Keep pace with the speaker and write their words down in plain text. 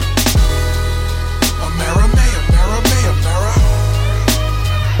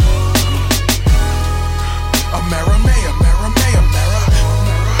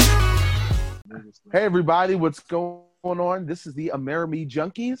everybody, what's going on? This is the Amerime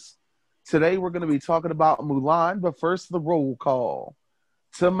Junkies. Today we're going to be talking about Mulan, but first the roll call.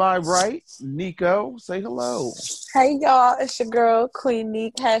 To my right, Nico, say hello. Hey y'all, it's your girl Queen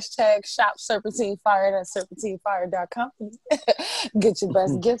Neek. Hashtag shop Serpentine Fire at serpentinefire.com. Get your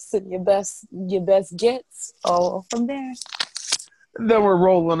best gifts and your best gets all from there. Then we're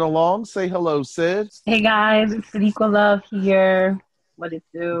rolling along. Say hello, Sid. Hey guys, it's Equal Love here. What it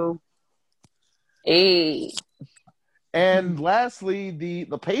do? Hey. And lastly,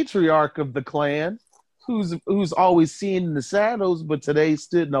 the patriarch of the clan, who's always seen in the shadows, but today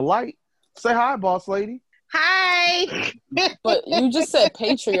stood in the light. Say hi, boss lady. Hi. But you just said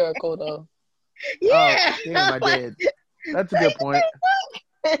patriarchal though. Yeah. Oh, damn, I did. That's a good point.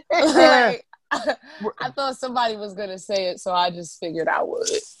 Like, I thought somebody was gonna say it, so I just figured I would.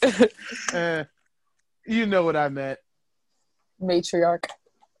 You know what I meant. Matriarch.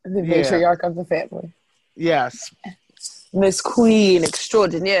 The matriarch of the family. Yes. Miss Queen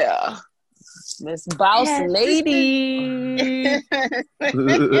Extraordinaire. Miss Boss Lady.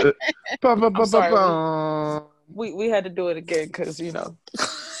 I'm sorry. We had to do it again because, he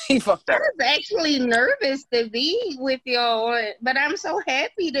fucked I up. was actually nervous to be with y'all, but I'm so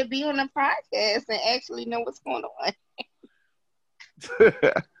happy to be on the podcast and actually know what's going on.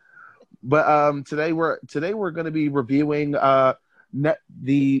 But today we're going to be reviewing the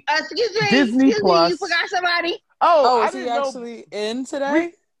Disney Plus. You forgot somebody. Oh, is he actually in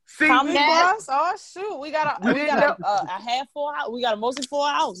today? Comic Boss? Oh shoot, we got a half full house. We got a mostly full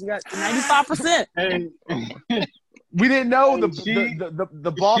house. We got 95%. We didn't know the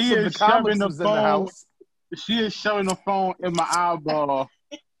boss of the comics was in the house. She is showing the phone in my eyeball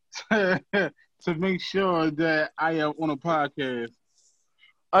to make sure that I am on a podcast.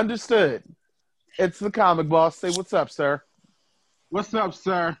 Understood. It's the comic boss. Say what's up, sir. What's up,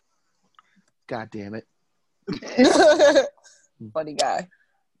 sir? God damn it. Funny guy.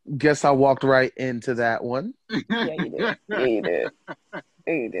 Guess I walked right into that one. Yeah,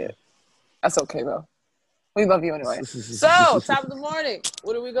 you did. That's okay, though. We love you anyway. So, top of the morning.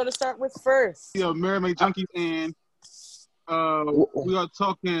 What are we going to start with first? Yeah, Amerime Junkies, and we are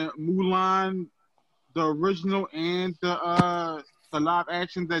talking Mulan, the original, and the live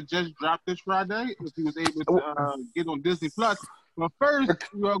action that just dropped this Friday, if he was able to get on Disney Plus. But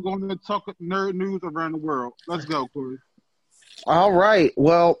first, we are going to talk nerd news around the world. Let's go, Corey. All right.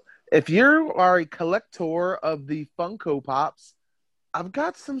 Well, if you are a collector of the Funko Pops, I've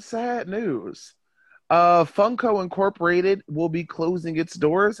got some sad news. Funko Incorporated will be closing its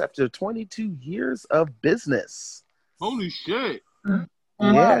doors after 22 years of business. Holy shit.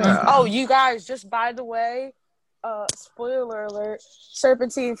 Yeah. Oh, you guys, just by the way, spoiler alert,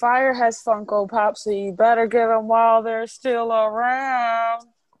 Serpentine Fire has Funko Pops, so you better get them while they're still around.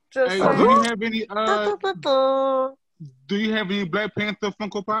 Just hey, saying. Do you have any Black Panther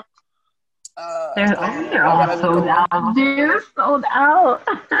Funko Pop? They're all sold out. They're sold out.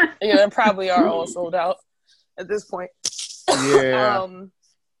 Yeah, they probably are all sold out at this point. Yeah.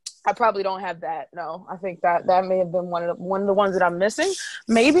 I probably don't have that. No, I think that may have been one of the ones that I'm missing.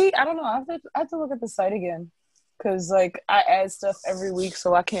 Maybe, I don't know. I have to look at the site again because I add stuff every week,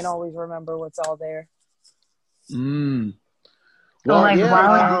 so I can't always remember what's all there. Well,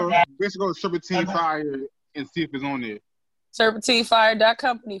 let's go to Serpentine Fire and see if it's on there.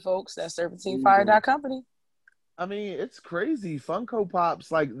 SerpentineFire.company, folks. That's SerpentineFire.company. I mean, it's crazy. Funko Pops,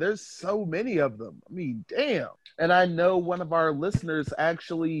 there's so many of them. I mean, damn. And I know one of our listeners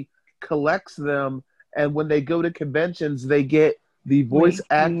actually collects them, and when they go to conventions, they get the voice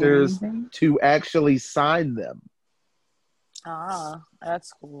actors to actually sign them. Ah,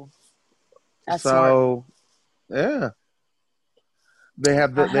 that's cool. That's so, smart. Yeah. They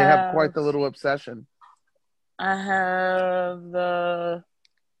have quite the little obsession. I have the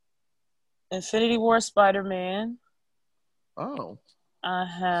Infinity War Spider-Man. Oh. I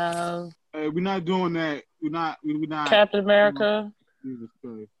have. Hey, we're not doing that. We're not. Captain America.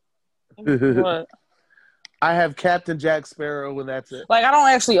 What? I have Captain Jack Sparrow, and that's it. I don't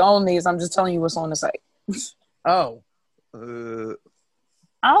actually own these. I'm just telling you what's on the site. Oh. I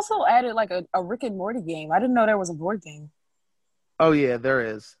also added a Rick and Morty game. I didn't know there was a board game. Oh yeah, there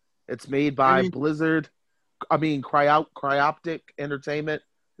is. It's made by Blizzard. I mean, Cryoptic Entertainment,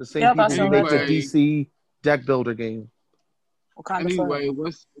 the same people who make the DC deck builder game. Anyway,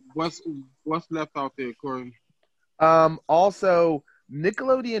 what's left out there, Corey? Also,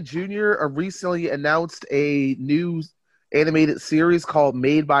 Nickelodeon Jr. recently announced a new animated series called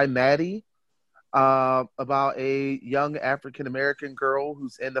Made by Maddie, about a young African American girl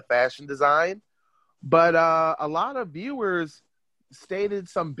who's into fashion design. But a lot of viewers stated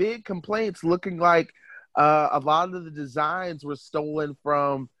some big complaints, looking like A lot of the designs were stolen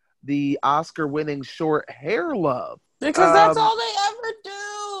from the Oscar-winning short Hair Love. Because that's all they ever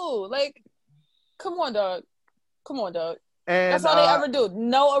do. Like, come on, dog. And that's all they ever do.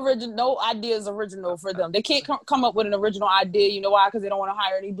 No idea is original for them. They can't come up with an original idea. You know why? Because they don't want to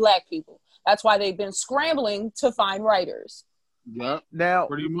hire any black people. That's why they've been scrambling to find writers. Yeah. Now,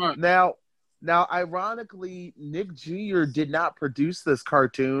 pretty much. Now, ironically, Nick Jr. did not produce this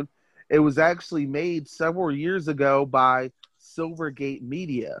cartoon. It was actually made several years ago by Silvergate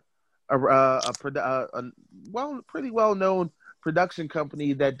Media, pretty well-known production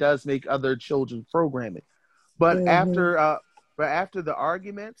company that does make other children's programming. But after the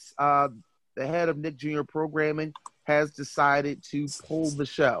arguments, the head of Nick Jr. Programming has decided to pull the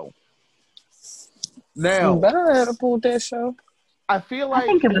show. Now, you better have to pull that show. I feel like I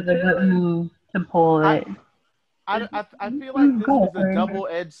think it was a good move to pull it. I feel like this was a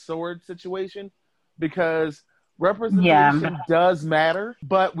double-edged sword situation because representation does matter,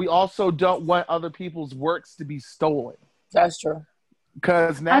 but we also don't want other people's works to be stolen. That's true.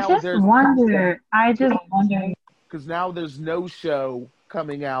 Because now I just wonder. Because now there's no show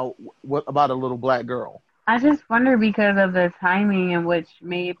coming out about a little black girl. I just wonder because of the timing in which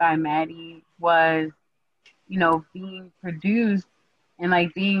Made by Maddie was, being produced and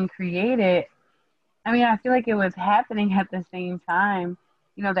like being created. I mean, I feel like it was happening at the same time,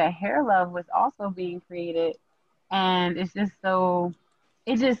 that Hair Love was also being created. And it's just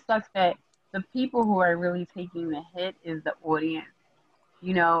it just sucks that the people who are really taking the hit is the audience,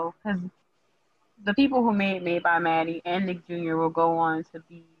 because the people who made by Maddie and Nick Jr. will go on to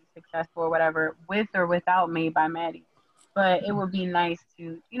be successful or whatever, with or without Made by Maddie. But it would be nice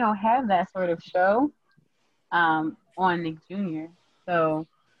to, have that sort of show on Nick Jr. So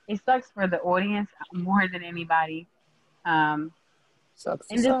it sucks for the audience more than anybody. And just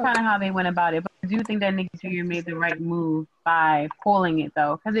kind of how they went about it. But I do think that Nick Jr. made the right move by pulling it,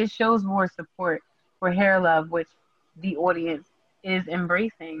 though, because it shows more support for Hair Love, which the audience is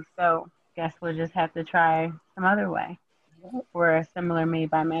embracing. So I guess we'll just have to try some other way for a similar Made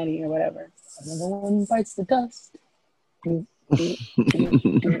by Maddie or whatever. Another one bites the dust. Another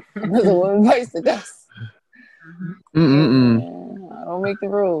one bites the dust. I don't make the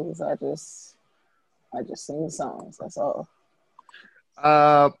rules. I just sing the songs. That's all.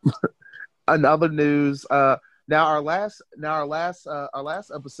 Another news. Now our last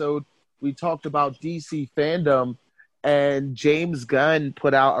episode, we talked about DC fandom, and James Gunn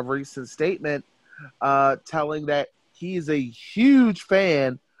put out a recent statement telling that he's a huge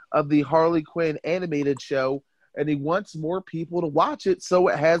fan of the Harley Quinn animated show, and he wants more people to watch it so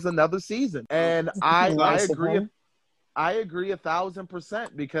it has another season. And I agree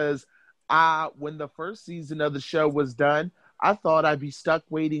 1,000% because when the first season of the show was done, I thought I'd be stuck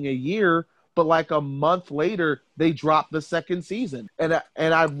waiting a year, but like a month later, they dropped the second season, and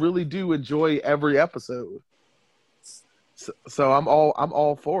I really do enjoy every episode. So I'm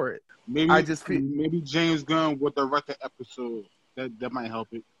all for it. Maybe James Gunn would direct an episode that might help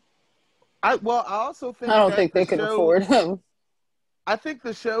it. I also think I don't think they can afford him. I think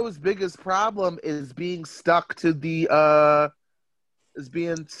the show's biggest problem is being stuck to that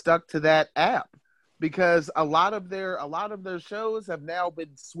app, because a lot of their shows have now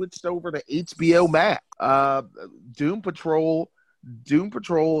been switched over to HBO Max. Doom Patrol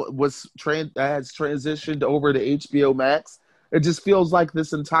has transitioned over to HBO Max. It just feels like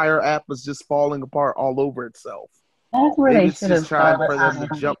this entire app is just falling apart all over itself. That's where they should have started. For them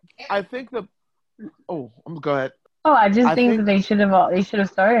to jump. I think go ahead. Oh, I think that they should have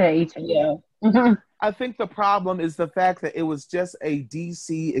started at HBO. I think the problem is the fact that it was just a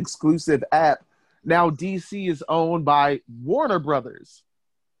DC exclusive app. Now DC is owned by Warner Brothers.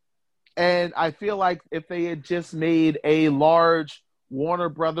 And I feel like if they had just made a large Warner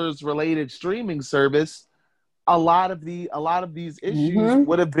Brothers related streaming service, a lot of these issues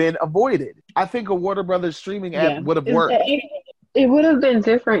would have been avoided. I think a Warner Brothers streaming app would have worked. It would have been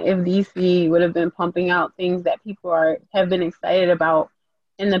different if DC would have been pumping out things that people have been excited about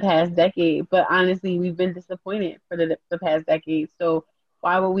in the past decade. But honestly, we've been disappointed for the past decade. So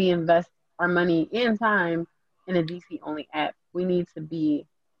why would we invest our money and time in a DC only app? We need to be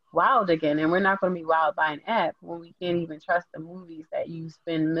wowed again, and we're not going to be wowed by an app when we can't even trust the movies that you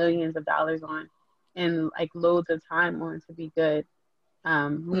spend millions of dollars on and like loads of time on to be good.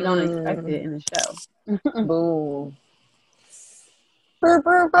 We don't expect it in the show. Boom.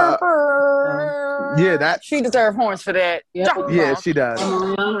 Yeah, she deserves horns for that. Yeah, she does.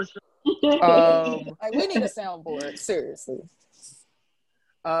 Like, we need a soundboard, seriously.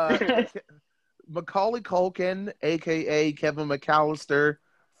 Macaulay Culkin, aka Kevin McAllister,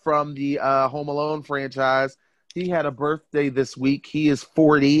 from the Home Alone franchise. He had a birthday this week. He is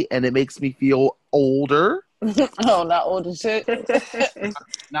 40, and it makes me feel older. Oh, not old as shit.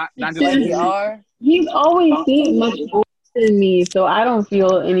 Not Like just you are. He's always seemed much older than me, so I don't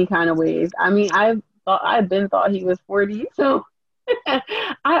feel any kind of ways. I mean, I've been thought he was 40, so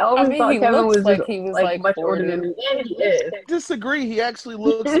I always thought He Kevin looks was like just he was like like much 40. older than me, and he is. Disagree. He actually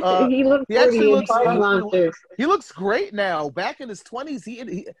looks. He looks He actually 40 in looks. Party Monster. He looks great now. Back in his 20s,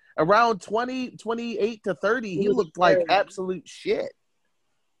 he around 28 to 30, he looked like absolute shit.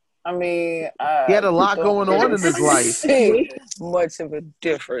 I mean, He had a lot going on in his life. See much of a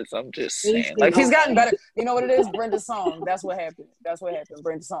difference. I'm just saying. Like, he's gotten better. You know what it is? Brenda's song. That's what happened.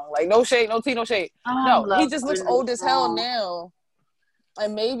 Brenda's song. Like, no shade, no tea, no shade. No, he just looks old as hell now.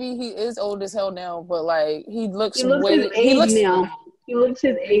 And maybe he is old as hell now, but like he looks his age now. He looks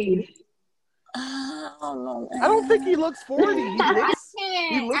his age. I don't know, man. I don't think he looks 40. He looks. I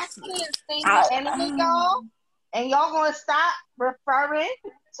can't stand the enemy, y'all. And y'all gonna stop referring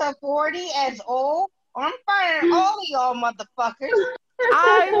to 40 as old? I'm firing all of y'all motherfuckers.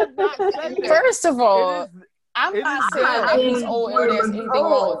 I have not said that. First of all, I'm not saying that he's old or there's anything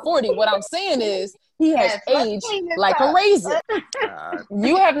wrong with 40. What I'm saying is he has aged like a raisin.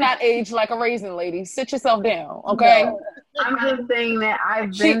 You have not aged like a raisin, lady. Sit yourself down, okay? No, I'm just saying that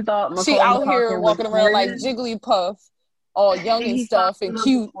I've been thought she out here walking around like Jigglypuff, all young and stuff and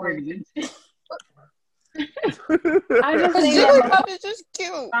cute. I just think Jigglypuff is just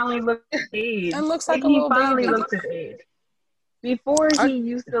cute. Finally looks his age. And looks like a little baby. Looks his age. Before he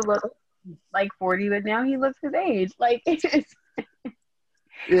used to look like 40, but now he looks his age. Like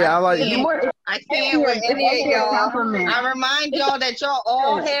yeah, I can't with any of y'all. I remind y'all that y'all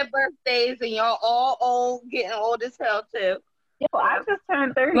all had birthdays and y'all all old, getting old as hell too. Yo, I just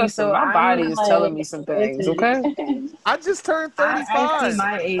turned 30, listen, so my body is telling me some things, okay? I just turned 35. I see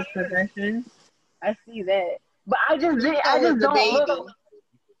my age progression. I see that, but I just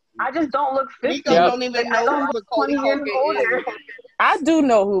don't look 50. Don't even know I don't look 20 years older. I do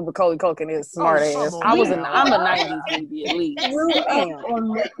know who Macaulay Culkin is. Smart ass. I'm a 90s baby at least.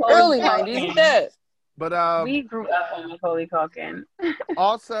 Early 90s. Yeah. But we grew up on Macaulay Culkin.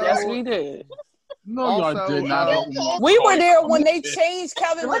 Also, yes, we did. No, y'all did not. We were there when they changed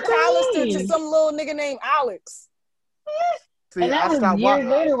Kevin McAllister to some little nigga named Alex. See, and that was years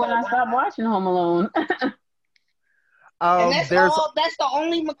later when I stopped watching Home Alone. And that's the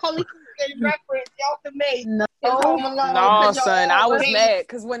only Macaulay Culkin reference y'all can make. No, son, I was mad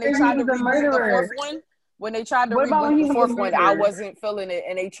because when they tried to reboot the fourth one, I wasn't feeling it,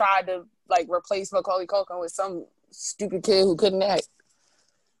 and they tried to like replace Macaulay Culkin with some stupid kid who couldn't act.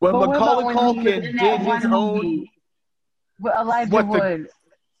 When Macaulay Culkin did his own, with Elijah Wood,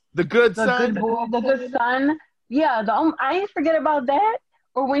 the Good Son, the Good Son. Yeah, I didn't forget about that.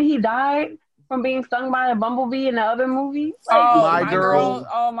 Or when he died from being stung by a bumblebee in the other movie. Like, my girl.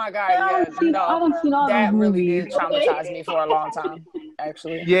 Oh my God! Yeah, that really did traumatize me for a long time.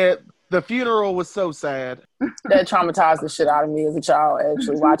 Actually, yeah, the funeral was so sad. That traumatized the shit out of me as a child.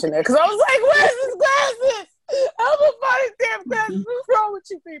 Actually, watching it because I was like, "Where's his glasses? I'm gonna find his damn glasses. What's wrong with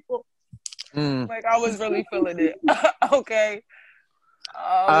you people?" Like I was really feeling it. Okay,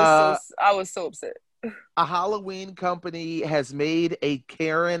 I was so upset. A Halloween company has made a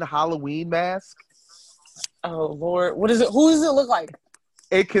Karen Halloween mask. Oh Lord, what is it? Who does it look like?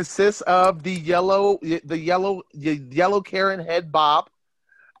 It consists of the yellow Karen head bob,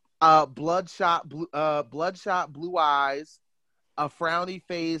 bloodshot blue eyes, a frowny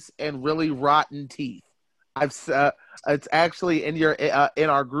face, and really rotten teeth. It's actually in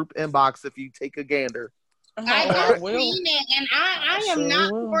our group inbox if you take a gander. I just seen it, and I am not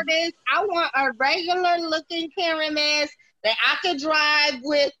for this. I want a regular looking Karen mask that I could drive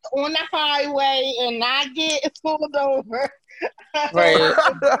with on the highway and not get pulled over. Right.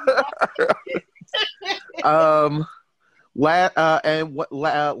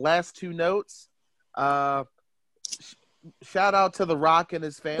 Last two notes. Shout out to The Rock and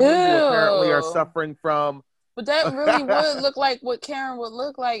his family who apparently are suffering from. But that really would look like what Karen would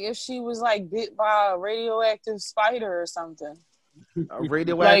look like if she was like bit by a radioactive spider or something. A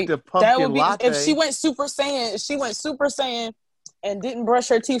radioactive pumpkin that would be, latte. If she went Super Saiyan and didn't brush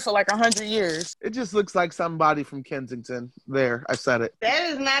her teeth for like 100 years. It just looks like somebody from Kensington. There, I said it. That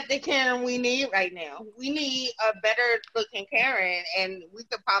is not the Karen we need right now. We need a better looking Karen, and we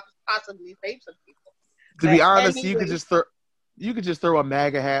could possibly save some people. To be honest, you could just throw a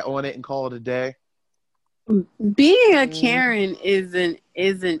MAGA hat on it and call it a day. Being a Karen is an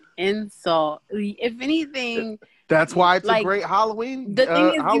insult. If anything, that's why it's a great Halloween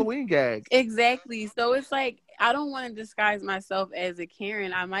Halloween gag. Exactly. So it's like I don't want to disguise myself as a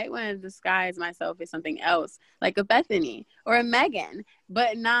Karen. I might want to disguise myself as something else, like a Bethany or a Megan,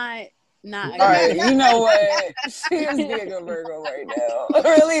 but not All right, you know what? She is being a Virgo right now.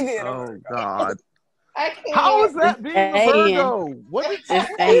 Really being a Virgo. Oh God. I can't. How is that being a Virgo? What did you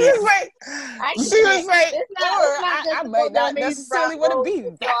She was like, It's I might not necessarily want to be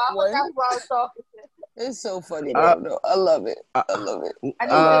that one. That's why I was talking. It's so funny, though. I love it. I love it. I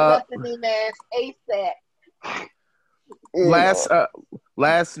need to Bethany man ASAP.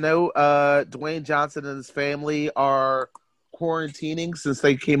 Last note, Dwayne Johnson and his family are quarantining since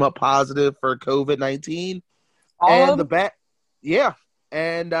they came up positive for COVID-19. And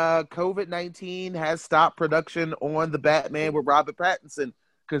COVID-19 has stopped production on the Batman with Robert Pattinson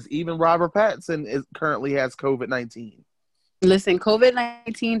because even Robert Pattinson currently has COVID-19. Listen,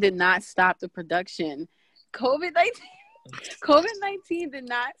 COVID-19 did not stop the production. COVID-19 did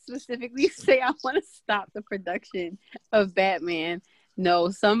not specifically say I want to stop the production of Batman.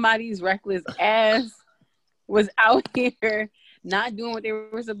 No, somebody's reckless ass was out here not doing what they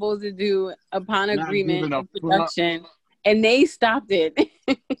were supposed to do upon agreement of production, and they stopped it.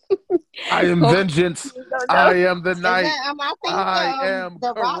 I am vengeance. I am the night. I am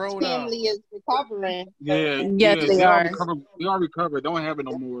the Corona. Rock family is recovering. Yes, they are. They are recovered. Don't have it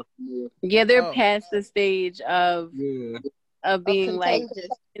no more. Yeah, they're past the stage of being like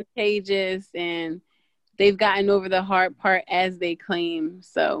contagious, and they've gotten over the hard part as they claim.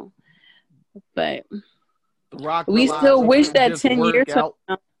 So, but we still wish that 10 years from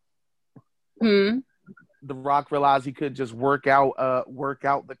now. The Rock realized he could just work out the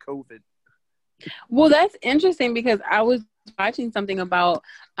COVID. Well, that's interesting because I was watching something about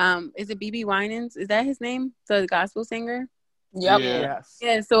is it BB Winans? Is that his name? The gospel singer? Yep. Yes.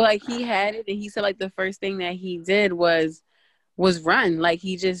 Yeah, so like he had it and he said like the first thing that he did was run. Like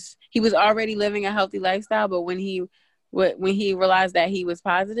he was already living a healthy lifestyle, but when he realized that he was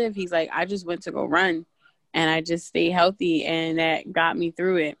positive, he's like, I just went to go run and I just stayed healthy and that got me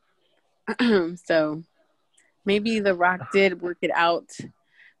through it. So maybe The Rock did work it out,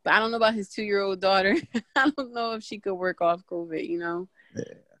 but I don't know about his 2-year-old daughter. I don't know if she could work off COVID, you know? Yeah.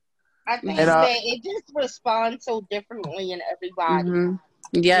 I think that it just responds so differently in everybody. Mm-hmm.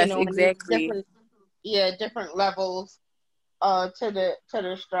 Yes, exactly. Different levels to the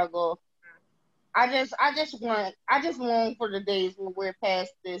struggle. I just long for the days when we're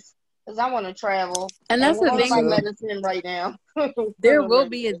past this because I want to travel. And that's the thing. My medicine right now. There will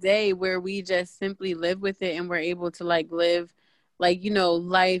be a day where we just simply live with it and we're able to like live like, you know,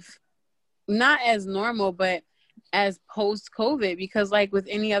 life not as normal, but as post-COVID, because like with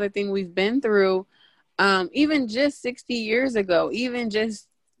any other thing we've been through, even just 60 years ago, even just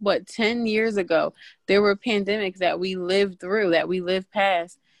 10 years ago, there were pandemics that we lived through, that we lived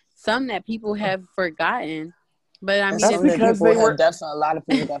past, some that people have forgotten. But I mean, it's because a lot of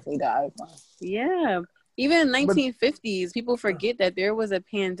people definitely died. Yeah. Even in 1950s, people forget that there was a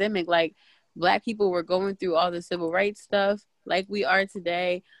pandemic. Like Black people were going through all the civil rights stuff like we are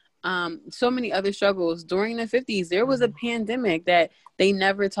today. So many other struggles during the 50s. There was a pandemic that they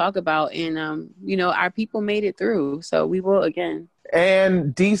never talk about. And, you know, our people made it through. So we will again.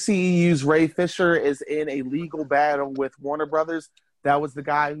 And DCEU's Ray Fisher is in a legal battle with Warner Brothers. That was the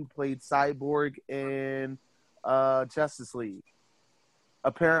guy who played Cyborg in Justice League.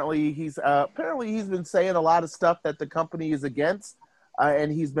 Apparently he's been saying a lot of stuff that the company is against,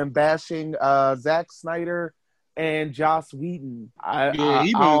 and he's been bashing Zack Snyder and Joss Whedon.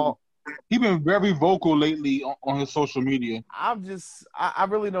 He's been very vocal lately on his social media. I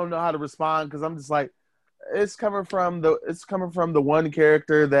really don't know how to respond because I'm just like, it's coming from the one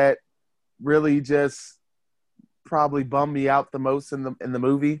character that really just probably bummed me out the most in the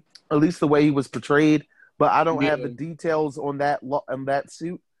movie, at least the way he was portrayed. But I don't have the details on that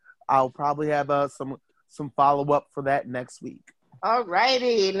suit. I'll probably have some follow up for that next week. All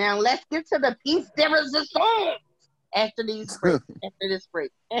righty, now let's get to the piece de resistance after this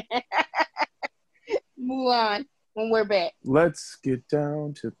break. Mulan, when we're back. Let's get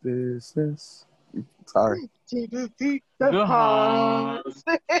down to business. Sorry. To defeat the odds.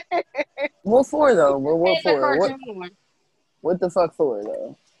 What for though? What for? What the fuck for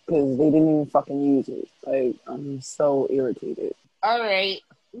though? Because they didn't even fucking use it. Like, I'm so irritated. All right,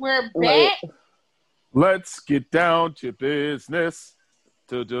 we're back. Let's get down to business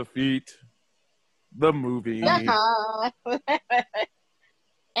to defeat the movie.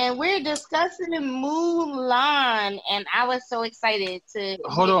 And we're discussing Mulan, and I was so excited to.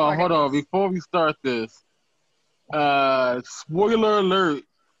 Hold on. Before we start this, spoiler alert: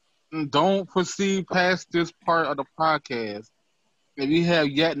 don't proceed past this part of the podcast. If you have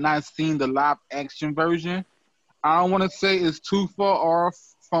yet not seen the live action version, I don't want to say it's too far off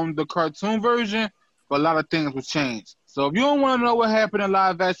from the cartoon version, but a lot of things will change. So if you don't want to know what happened in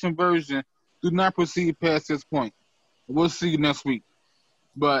live action version, do not proceed past this point. We'll see you next week.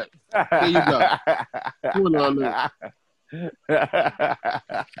 But there you go. Spoiler alert.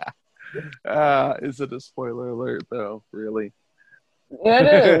 Is it a spoiler alert though? Really? It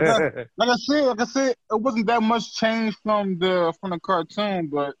is. Like I said, it wasn't that much change from the cartoon,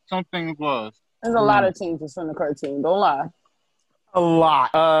 but some things was. There's a lot of changes from the cartoon. Don't lie. A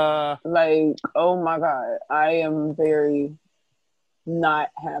lot. Like, oh my God, I am very not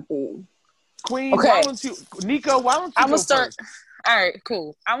happy. Queen, okay. Why don't you, Nico? Why don't you? I'm gonna start. First? All right,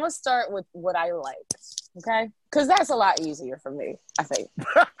 cool. I'm gonna start with what I liked. Okay, because that's a lot easier for me. I think.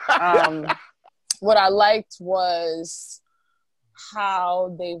 What I liked was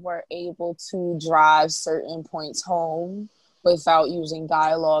how they were able to drive certain points home without using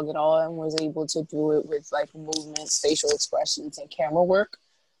dialogue at all, and was able to do it with like movements, facial expressions, and camera work.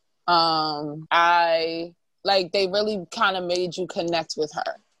 I like they really kind of made you connect with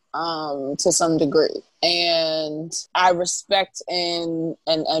her to some degree, and I respect and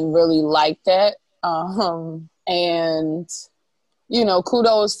really like that. And you know,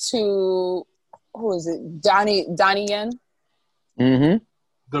 kudos to who is it, Donnie Yen. Mm-hmm.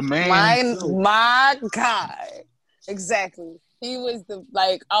 The man. My God. Exactly. He was the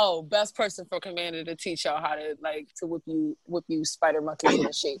best person for Commander to teach y'all how to to whip you spider monkeys in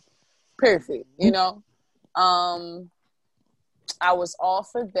the shape. Perfect. You know? I was all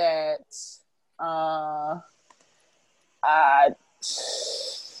for that.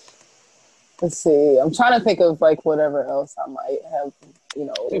 Let's see. I'm trying to think of whatever else I might have,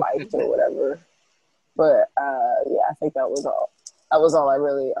 liked or whatever. But yeah, I think that was all. That was all I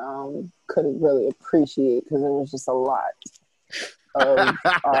really could really appreciate, because it was just a lot of.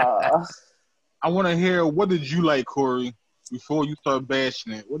 I want to hear, what did you like, Corey? Before you start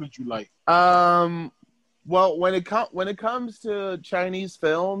bashing it, what did you like? Well, when it comes to Chinese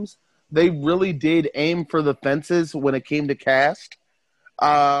films, they really did aim for the fences when it came to cast.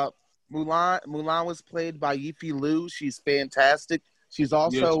 Mulan was played by Yifi Liu. She's fantastic. She's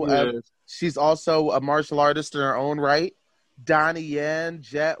also she's also a martial artist in her own right. Donnie Yen,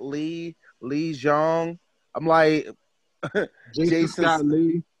 Jet Li, Li Zhong. I'm like Jason Scott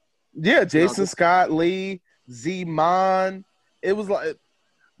Lee. Yeah, Jason Scott Lee, Z-Man. It was like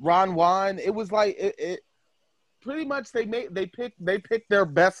Ron Wan. It was like it pretty much they picked their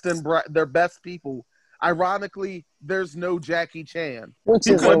best and their best people. Ironically, there's no Jackie Chan. Which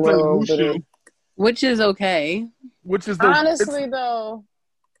is okay. Which is honestly though.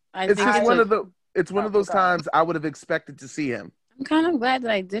 It's one of those times I would have expected to see him. I'm kind of glad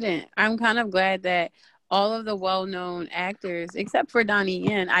that I didn't. I'm kind of glad that all of the well-known actors, except for Donnie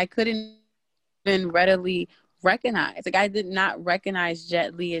Yen, I couldn't even readily recognize. I did not recognize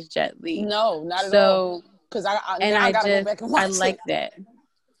Jet Li as Jet Li. No, not at all. Because I gotta go back and watch I like that.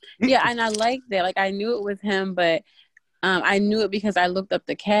 Yeah, and I like that. I knew it was him, but I knew it because I looked up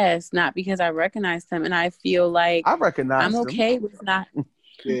the cast, not because I recognized him. And I feel like I recognized I'm okay him. with not.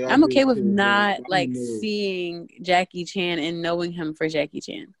 Yeah, I'm okay with not seeing Jackie Chan and knowing him for Jackie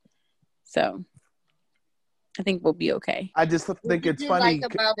Chan. So I think we'll be okay. I just think it's funny.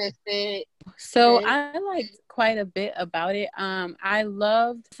 Like about it, Sid? So I liked quite a bit about it. I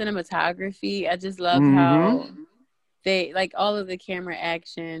loved cinematography. I just loved how they all of the camera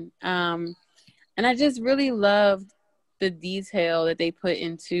action. And I just really loved the detail that they put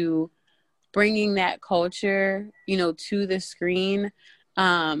into bringing that culture, to the screen.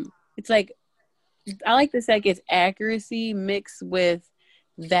 It's I like to say it's accuracy mixed with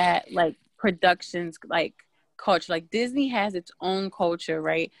that productions culture. Disney has its own culture,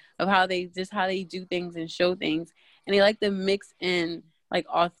 right? Of how they do things and show things. And they like to mix in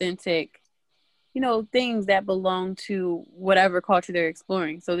authentic, things that belong to whatever culture they're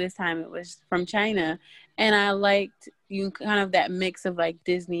exploring. So this time it was from China. And I liked kind of that mix of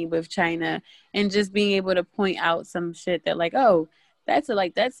Disney with China, and just being able to point out some shit that that's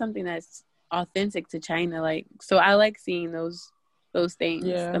something that's authentic to China. So I like seeing those things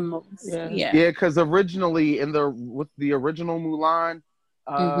the most. Yeah. Because originally with the original Mulan,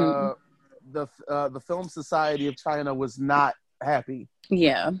 the Film Society of China was not happy.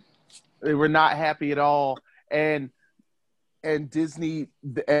 Yeah. They were not happy at all, and Disney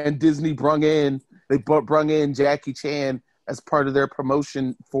brung in Jackie Chan as part of their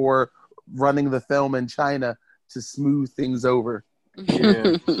promotion for running the film in China to smooth things over.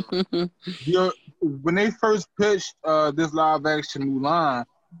 Yeah. When they first pitched this live action Mulan,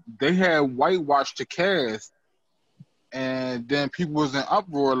 they had whitewashed the cast. And then people was in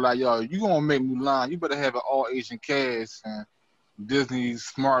uproar like, yo, you gonna make Mulan, you better have an all Asian cast. And Disney's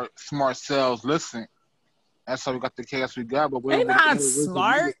smart sales listen. That's how we got the cast we got. But They not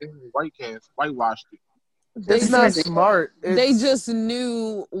smart. They white cast, whitewashed it. It's not smart. They just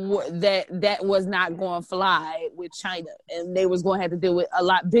knew that was not going to fly with China, and they was going to have to deal with a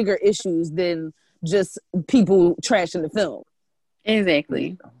lot bigger issues than just people trashing the film.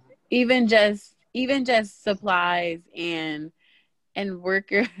 Exactly. Even just supplies and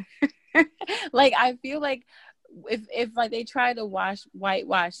worker. Like, I feel like if like they try to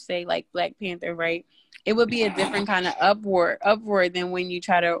whitewash, say like Black Panther, right? It would be a different kind of uproar than when you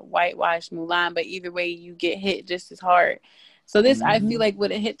try to whitewash Mulan. But either way, you get hit just as hard. So this, I feel like,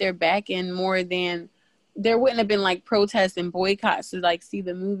 would have hit their back end more than there wouldn't have been like protests and boycotts to like see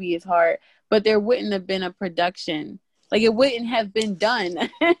the movie is hard. But there wouldn't have been a production. Like, it wouldn't have been done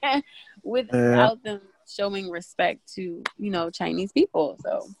without them showing respect to, Chinese people.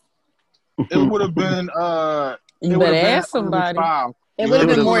 So it would have been you better ask somebody. It would have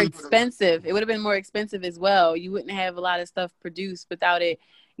been more expensive. It would have been more expensive as well. You wouldn't have a lot of stuff produced without it,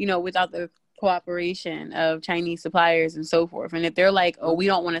 without the cooperation of Chinese suppliers and so forth. And if they're like, oh, we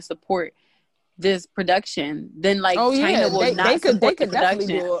don't want to support this production, then like China will not support the production.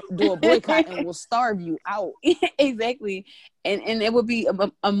 Definitely do a boycott and will starve you out. Exactly. And it would be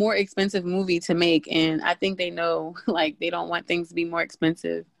a more expensive movie to make. And I think they know, like, they don't want things to be more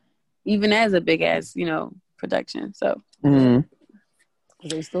expensive, even as a big ass, production. So. Mm-hmm.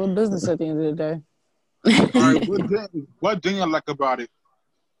 They still in business at the end of the day. All right, what did you like about it?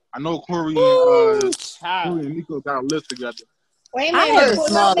 I know Corey and Nico got a list together. Wait a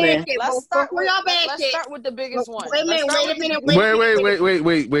minute. Let's start with the biggest one. Wait a minute.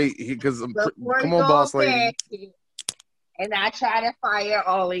 Wait. Because come on, boss lady. And I try to fire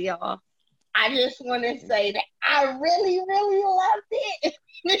all of y'all. I just want to say that I really, really loved it.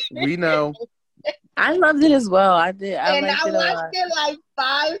 We know. I loved it as well. I did. I watched it like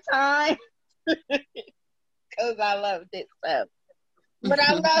 5 times because I loved it so. But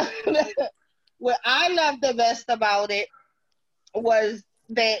what I loved the best about it was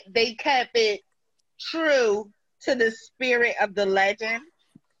that they kept it true to the spirit of the legend,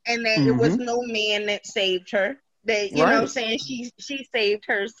 and that it was no man that saved her. That know what I'm saying, she saved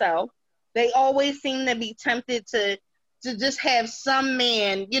herself. They always seem to be tempted to just have some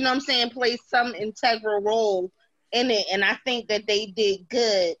man, play some integral role in it. And I think that they did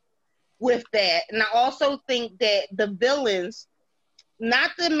good with that. And I also think that the villains,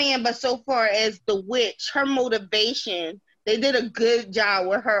 not the man, but so far as the witch, her motivation, they did a good job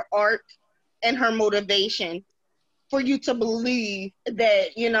with her arc and her motivation for you to believe that,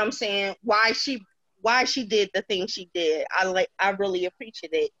 why she did the thing she did. I really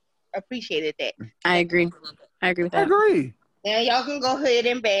appreciated that. I agree with that. I agree. Now y'all can go ahead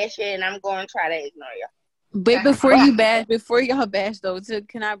and bash it, and I'm going to try to ignore y'all. But before y'all bash though,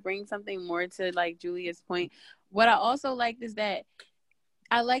 can I bring something more to like Julia's point? What I also liked is that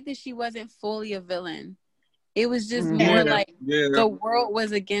I like that she wasn't fully a villain. It was just more like the world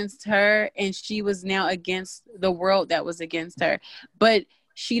was against her, and she was now against the world that was against her. But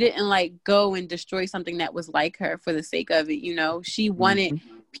she didn't like go and destroy something that was like her for the sake of it. She wanted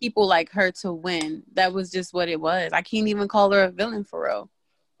people like her to win. That was just what it was. I can't even call her a villain for real.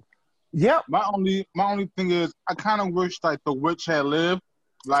 Yeah. My only thing is I kind of wish like the witch had lived,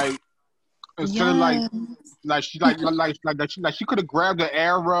 like instead of like she could have grabbed the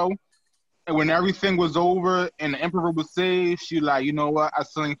arrow, and when everything was over and the emperor was saved, she like, you know what, I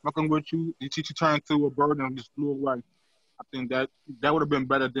still ain't fucking with you. And she turned into a bird and just flew away. I think that would have been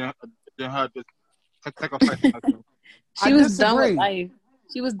better than her just take a second. She was done with life.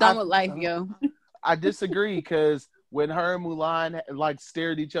 She was done with life, yo. I disagree, because when her and Mulan like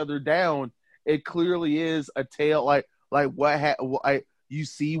stared each other down, it clearly is a tale. Like what you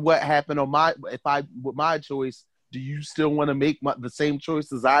see what happened on with my choice. Do you still want to make the same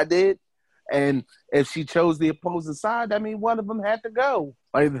choice as I did? And if she chose the opposing side, I mean, one of them had to go.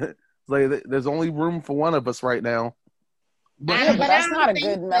 Like there's only room for one of us right now. But that's not a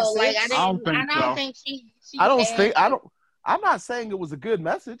good message. Like, I don't think she I'm not saying it was a good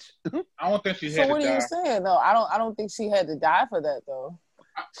message. I don't think she had to die. So what are you saying though? I don't think she had to die for that though.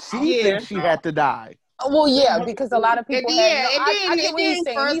 She thinks she had to die. Well, yeah, because a lot of people. I get what he's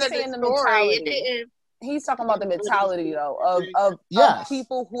saying. He's saying the mentality. He's talking about the mentality though of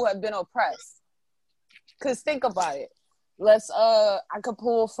people who have been oppressed. Because think about it. I could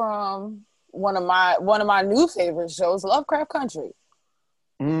pull from one of my new favorite shows, Lovecraft Country.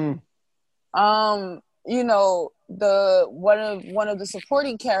 one of the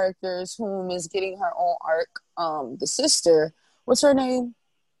supporting characters, whom is getting her own arc, the sister. What's her name?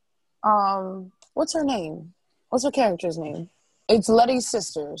 What's her name? What's her character's name? It's Letty's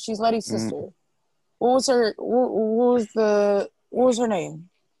sister. She's Letty's sister. What was her? What was her name?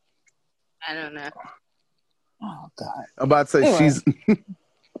 I don't know. Oh God! I'm about to say anyway. she's.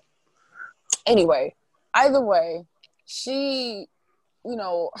 Anyway, either way, she,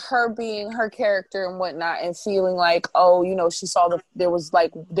 her being her character and whatnot, and feeling like, she saw there was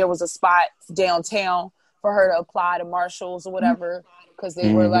a spot downtown for her to apply to Marshalls or whatever, because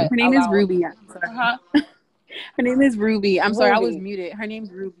they were like, her name is Ruby. I'm sorry. Uh-huh. Her name is Ruby. I'm sorry, I was Ruby. muted. Her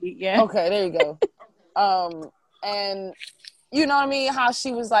name's Ruby. Yeah. Okay, there you go. And you know what I mean? How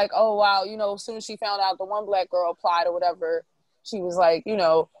she was like, oh wow, as soon as she found out the one black girl applied or whatever, she was like,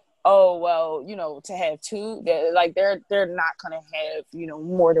 oh well, to have two, they're not gonna have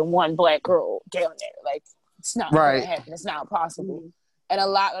more than one black girl down there. Like, it's not gonna happen. It's not possible. And a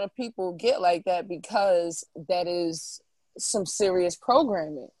lot of people get like that because that is some serious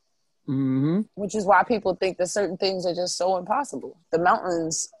programming. Which is why people think that certain things are just so impossible. The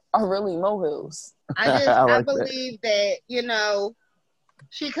mountains are really molehills. I believe that,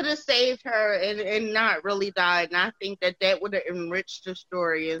 she could have saved her and not really died. And I think that would have enriched the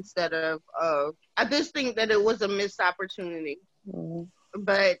story instead of, I just think that it was a missed opportunity.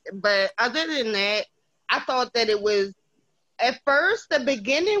 But other than that, I thought that it was, at first, the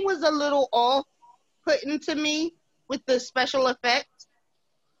beginning was a little off-putting to me with the special effects.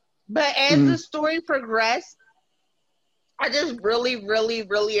 But as the story progressed, I just really, really,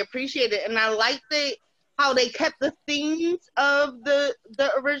 really appreciate it. And I liked it, how they kept the themes of the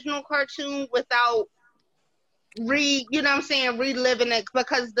original cartoon without reliving it,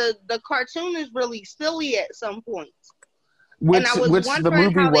 because the cartoon is really silly at some points. Which the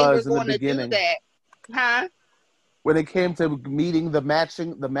movie was in the beginning. When it came to meeting the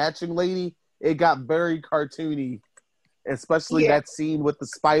matching lady, it got very cartoony. Especially that scene with the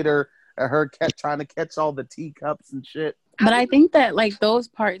spider and her trying to catch all the teacups and shit. But I think that those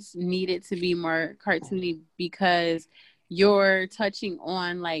parts needed to be more cartoony because you're touching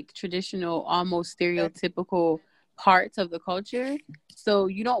on traditional, almost stereotypical parts of the culture. So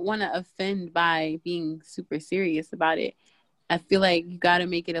you don't want to offend by being super serious about it. I feel like you got to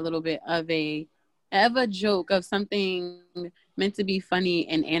make it a little bit of a joke, of something meant to be funny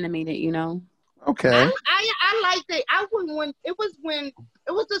and animated, Okay. I liked it. When it was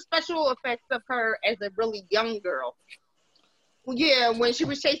the special effects of her as a really young girl. Yeah, when she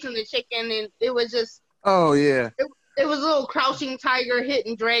was chasing the chicken, and it was just. Oh yeah. It was a little crouching tiger,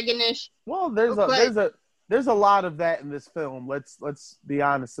 hidden dragonish. Well, there's a lot of that in this film. Let's be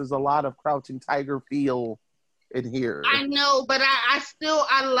honest. There's a lot of crouching tiger feel in here. I know, but I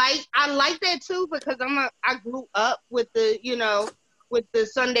like that too, because I grew up with the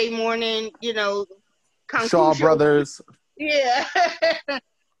Sunday morning, Kung Shaw Fu Brothers. Yeah.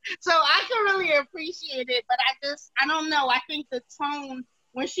 So I can really appreciate it, but I don't know. I think the tone,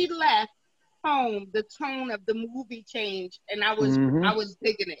 when she left home, the tone of the movie changed, and I was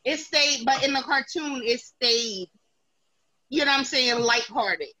digging it. It stayed, but in the cartoon, it stayed,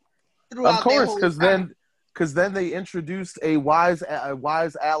 lighthearted throughout. Of course, because then they introduced a wise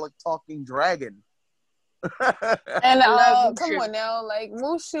Alec talking dragon. And come on now,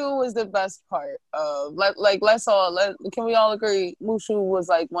 Mushu was the best part of can we all agree Mushu was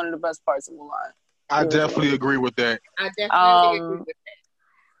one of the best parts of Mulan? I definitely agree with that. I definitely agree with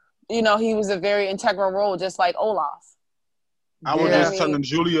that. He was a very integral role, just like Olaf. I was just telling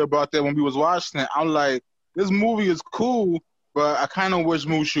Julia about that when we was watching it. I'm like, this movie is cool, but I kind of wish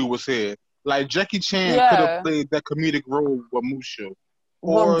Mushu was here. Jackie Chan could have played that comedic role with Mushu,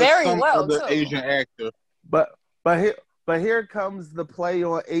 or some other Asian actor. But here comes the play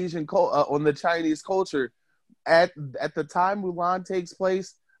on on the Chinese culture. At the time Mulan takes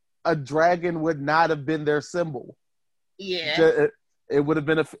place, a dragon would not have been their symbol. Yeah, it would have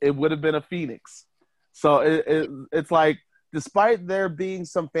been a phoenix. So it's like, despite there being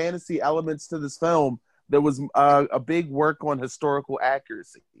some fantasy elements to this film, there was a big work on historical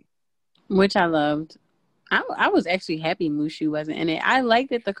accuracy, which I loved. I was actually happy Mushu wasn't in it. I liked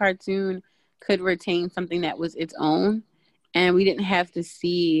that the cartoon could retain something that was its own, and we didn't have to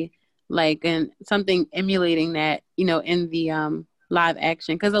see something emulating that, in the live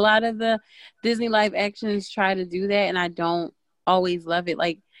action, because a lot of the Disney live actions try to do that, and I don't always love it.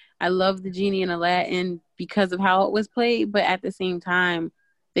 I love the genie in Aladdin because of how it was played, but at the same time,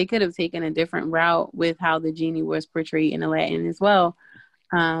 they could have taken a different route with how the genie was portrayed in Aladdin as well.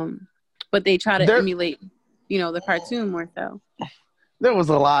 But they try to emulate, the cartoon more so. There was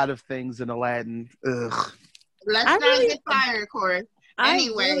a lot of things in Aladdin. Ugh. let's not get fired, Corey.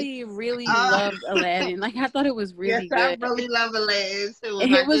 Anyway, I really loved Aladdin. Like, I thought it was really good. I really love Aladdin too.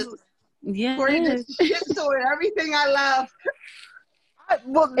 It was, yeah. Corey just destroyed everything I love.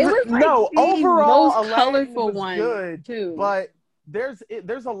 Well, it was like overall, most colorful was one good too. But there's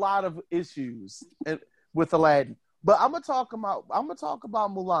a lot of issues with Aladdin. But I'm gonna talk about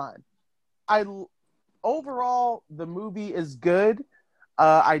Mulan. Overall, the movie is good.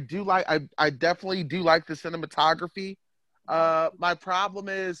 I definitely do like the cinematography. My problem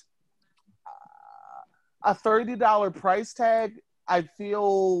is a $30 price tag. I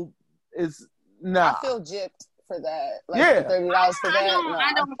feel is nah. I feel gypped for that. Like, yeah, $30 for that.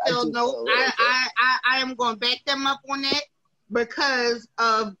 I don't feel no. I am going to back them up on that because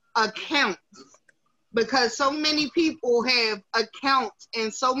of accounts. Because so many people have accounts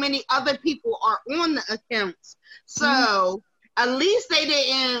and so many other people are on the accounts. So at least they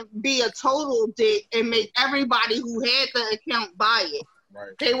didn't be a total dick and make everybody who had the account buy it.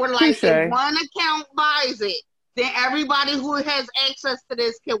 Right. They were like, if one account buys it, then everybody who has access to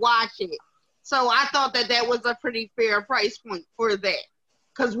this can watch it. So I thought that was a pretty fair price point for that.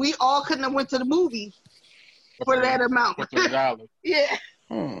 Because we all couldn't have went to the movie for that amount. Yeah.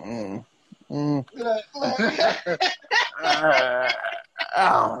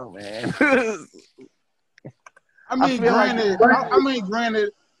 Oh man.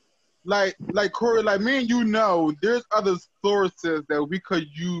 Granted, like Corey, like me and there's other sources that we could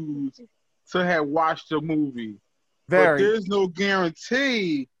use to have watched the movie. But there's no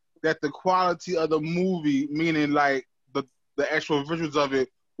guarantee that the quality of the movie, meaning like the actual visuals of it,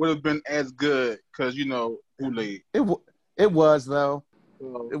 would have been as good because Kool-Aid. It was though.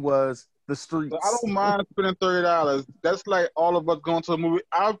 It was. The streets. I don't mind spending $30. That's like all of us going to a movie.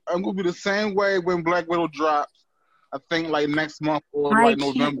 I'm gonna be the same way when Black Widow drops. I think like next month or like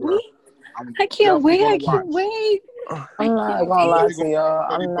November. I can't wait. I'm not gonna lie to y'all.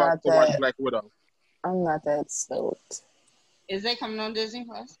 I'm not that. Black Widow. I'm not that stoked. Is that coming on Disney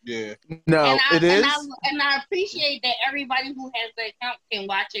Plus? Yeah. No, it is. And I appreciate that everybody who has the account can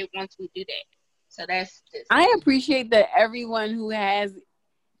watch it once we do that. So that's. I appreciate that everyone who has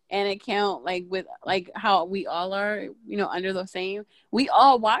an account, like with like how we all are, under the same. We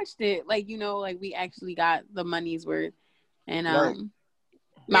all watched it, like we actually got the money's worth. And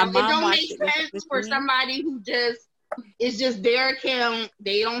my mom it don't watched make sense for somebody who it's just their account.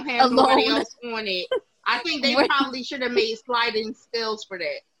 They don't have nobody else on it. I think they probably should have made sliding scales for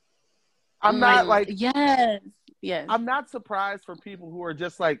that. I'm not like yes. I'm not surprised for people who are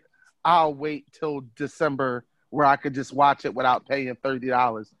just like, I'll wait till December where I could just watch it without paying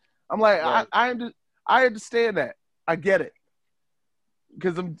 $30. I'm like, right. I understand that. I get it.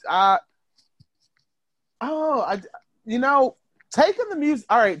 Because taking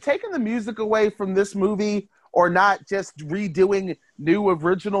the music away from this movie or not just redoing new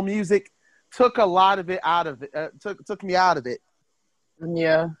original music took a lot of it out of it. Took me out of it.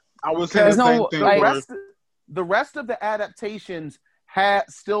 Yeah. I was saying the same thing. The rest of the adaptations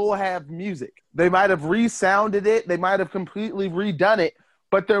still have music. They might have resounded it. They might have completely redone it.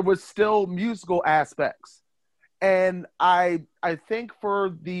 But there was still musical aspects, and I think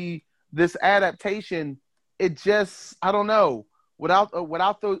for this adaptation, it just I don't know without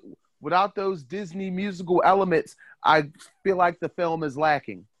those Disney musical elements, I feel like the film is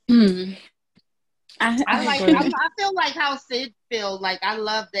lacking. Mm. I feel like how Sid feels. Like I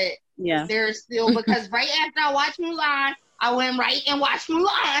love that. Yeah, there's still because right after I watched Mulan, I went right and watched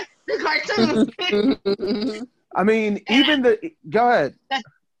Mulan the cartoon. I mean, go ahead.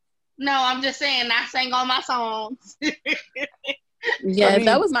 No, I'm just saying I sang all my songs. Yes,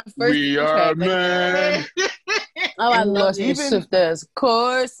 that was my first. We are men. Oh, I love it. Even there's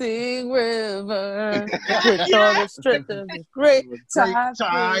coursing river with all the strength of a great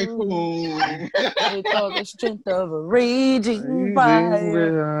typhoon, with all the strength of a raging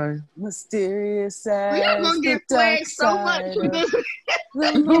fire, mysterious as we are gonna get flagged so much for this.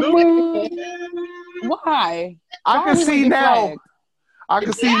 Why? I can see now. I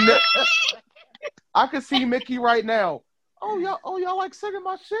can see Mickey right now. Oh y'all like singing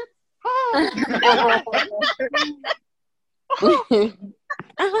my shit?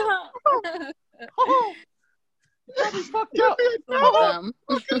 Fucked up.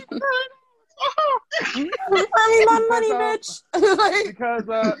 My money, bitch. Because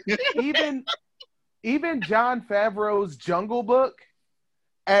even Jon Favreau's Jungle Book,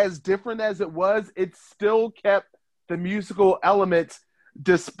 as different as it was, it still kept the musical elements,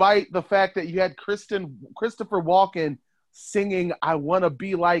 despite the fact that you had Christopher Walken singing "I Want to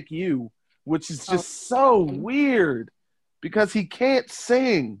Be Like You," which is just so weird because he can't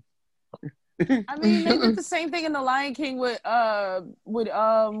sing. I mean, they did the same thing in The Lion King with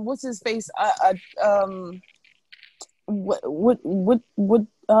what's his face? I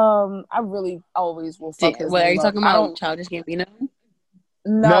really always will fuck his What are name you up. talking about? Childish Gambino?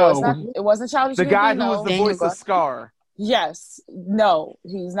 No, it's not. It wasn't Childish The Gambino. guy who was the Daniel voice of Scar. Yes. No,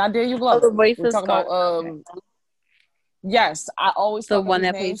 he's not Daniel Oh, Glover. the voice We're of talking Scar. about Yes, I always The fuck up one his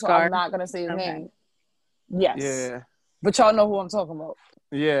that name, plays so Scar. I'm not gonna say his name. Yes. Yeah. But y'all know who I'm talking about.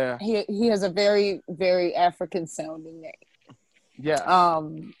 Yeah. He has a very, very African sounding name. Yes.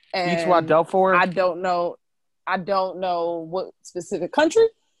 And Delfor? I don't know what specific country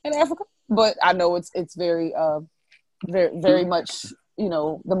in Africa, but I know it's very very very much, you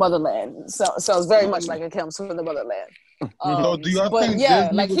know, the motherland. So it's very much like it comes from the motherland. So do y'all think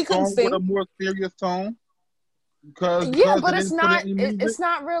Disney was going with a more serious tone? Because but it's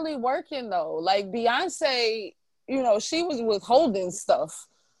not really working though. Like Beyonce, you know, she was withholding stuff.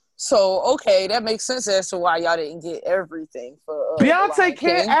 So okay, that makes sense as to why y'all didn't get everything for Beyonce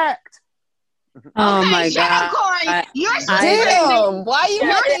can't act. Oh my God! Damn! Why you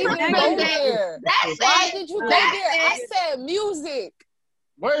even go there? Why did you go there? I said music.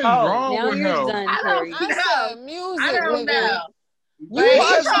 What is wrong now with you're him? I said music. I don't know. You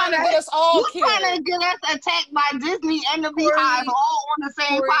are trying to get us all you trying to get us attacked by Disney and the Beehive all on the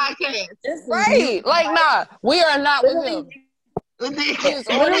same podcast. Right. Like, nah, we are not with him. He is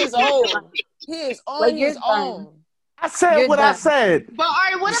on his own. He is on his own. I said what I said. But all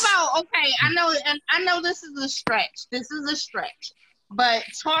right, what about I know this is a stretch. But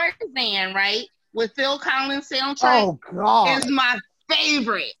Tarzan, right? With Phil Collins soundtrack is my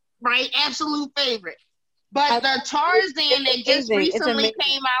favorite, right? Absolute favorite. But the Tarzan that just recently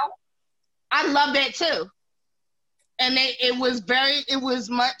came out, I love that too. And it was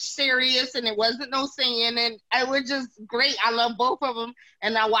much serious, and it wasn't no singing, and it was just great. I love both of them,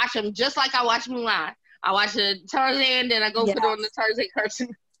 and I watch them just like I watch Mulan. I watch the Tarzan, then I go put on the Tarzan cartoon.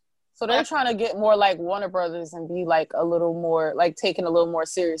 So they're trying to get more like Warner Brothers and be like a little more, like taken a little more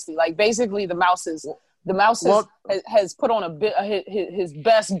seriously. Like basically the mouse has put on his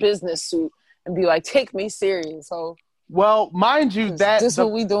best business suit and be like, take me serious. So mind you, this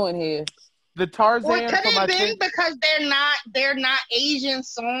what we doing here. The Tarzan. Or could it be because they're not Asian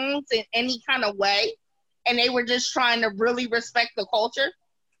songs in any kind of way, and they were just trying to really respect the culture?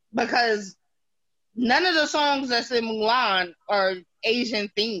 Because none of the songs that's in Mulan are Asian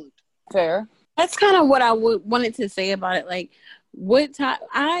themed. Fair. That's kind of what I wanted to say about it. Like,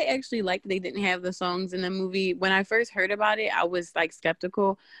 I actually liked they didn't have the songs in the movie. When I first heard about it, I was like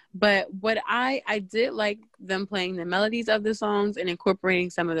skeptical. But what I did like them playing the melodies of the songs and incorporating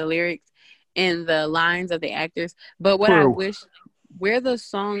some of the lyrics and the lines of the actors. But what I wish, where the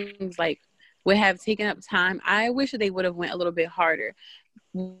songs like would have taken up time, I wish they would have went a little bit harder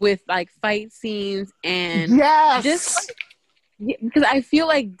with like fight scenes and just because I feel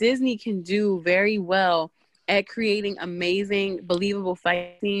like Disney can do very well at creating amazing, believable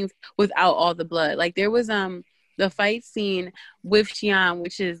fight scenes without all the blood. Like there was the fight scene with Xian,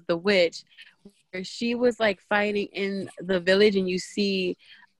 which is the witch, where she was like fighting in the village, and you see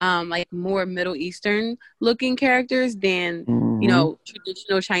like more Middle Eastern looking characters than you know,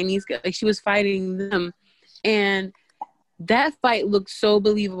 traditional Chinese. Like she was fighting them, and that fight looked so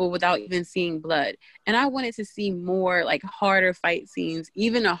believable without even seeing blood. And I wanted to see more like harder fight scenes,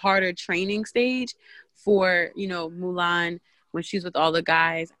 even a harder training stage for, you know, Mulan when she's with all the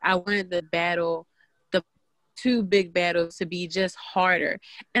guys. I wanted the two big battles to be just harder.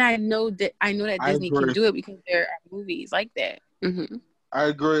 And I know that Disney can do it because there are movies like that. Mm-hmm. I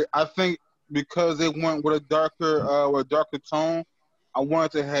agree. I think because they went with a darker tone, I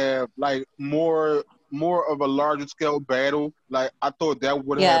wanted to have like more of a larger scale battle. Like I thought that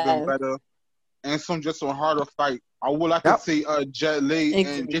would have been better, and some harder fight. I would like to see Jet Li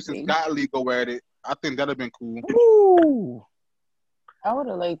and Jason Scott Lee go at it. I think that'd have been cool. Ooh. I would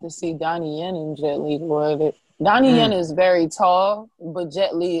have liked to see Donnie Yen and Jet Li go at it. Donnie Yen is very tall, but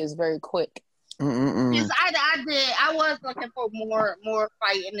Jet Li is very quick. Yes, I did. I was looking for more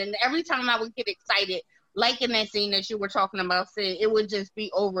fighting, and every time I would get excited, like in that scene that you were talking about, Sid, it would just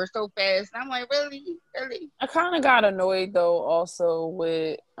be over so fast. And I'm like, really? I kind of got annoyed though, also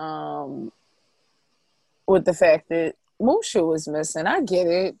with the fact that Mushu was missing. I get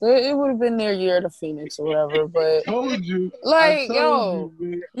it; it would have been their year of the Phoenix or whatever. But told you, like,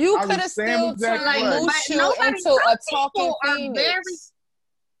 you could have still turned Mushu into a talking Phoenix.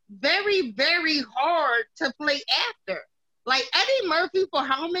 Very, very hard to play after. Like Eddie Murphy, for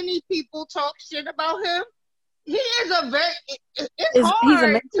how many people talk shit about him, he is it's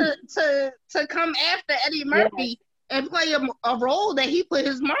hard to come after Eddie Murphy and play a role that he put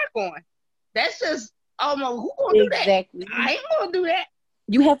his mark on. That's just almost who gonna do that? Exactly. I ain't gonna do that.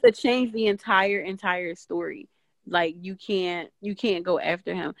 You have to change the entire story. Like you can't go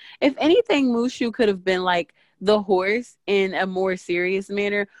after him. If anything, Mushu could have been like the horse in a more serious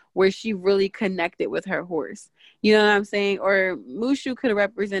manner where she really connected with her horse. You know what I'm saying? Or Mushu could have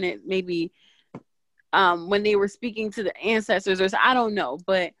represented maybe when they were speaking to the ancestors, or I don't know,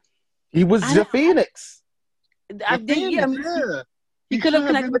 but he was the Phoenix. I think he could have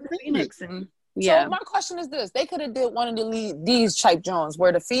connected with the Phoenix. And so my question is this: they could have did one of these type Jones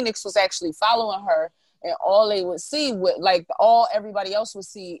where the Phoenix was actually following her, and all they would see everybody else would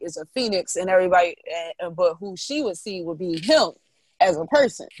see is a Phoenix, and everybody, but who she would see would be him as a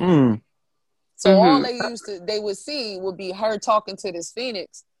person. So all they would see would be her talking to this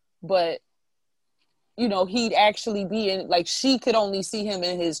Phoenix, but he'd actually be in, like, she could only see him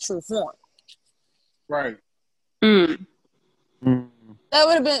in his true form. Right. That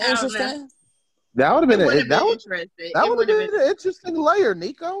would have been interesting. That would have been an interesting layer,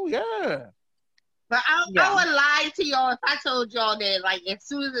 Nico. Yeah. But I would lie to y'all if I told y'all that, like, as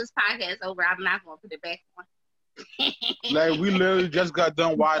soon as this podcast is over, I'm not going to put it back on. Like, we literally just got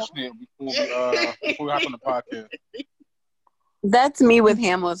done watching it before we hop on the podcast. That's me with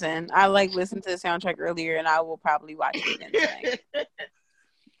Hamilton. I listened to the soundtrack earlier, and I will probably watch it again tonight.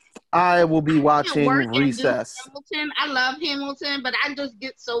 I will be watching Recess. Hamilton. I love Hamilton, but I just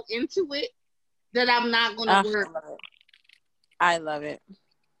get so into it that I'm not going to work. I love it.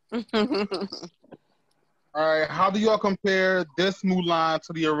 All right, how do y'all compare this Mulan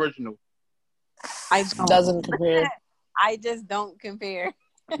to the original? Doesn't compare. I just don't compare.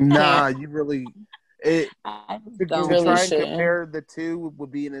 Nah, you really. To really try and compare the two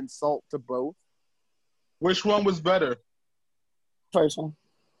would be an insult to both. Which one was better? First one.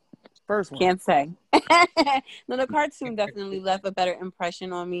 Can't say. No, the cartoon definitely left a better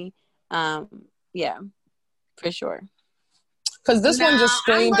impression on me. Yeah, for sure. Because this one just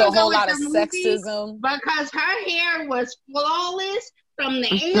screamed a whole lot of sexism. Because her hair was flawless from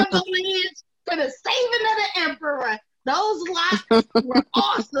the ambulance to the saving of the emperor. Those locks were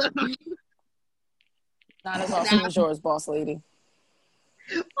awesome. Not as awesome as yours, boss lady.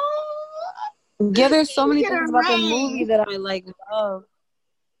 Yeah, there's so many things about the movie that I love.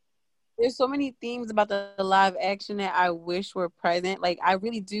 There's so many themes about the live action that I wish were present. Like, I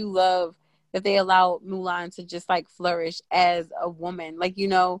really do love that they allowed Mulan to just flourish as a woman.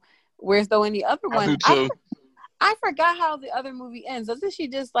 Whereas though in the other one, I forgot how the other movie ends. Doesn't she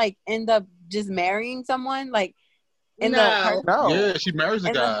just end up just marrying someone? Yeah, she marries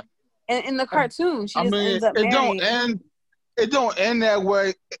a guy. In the cartoon, she ends up marrying. It don't end that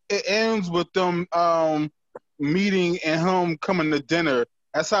way. It ends with them meeting and him coming to dinner.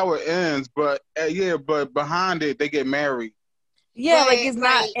 That's how it ends. But but behind it, they get married. Yeah, it's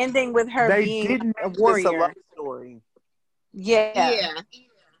not ending with her being a warrior. It's a love story. Yeah.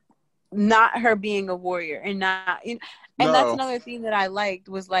 Not her being a warrior, and that's another thing that I liked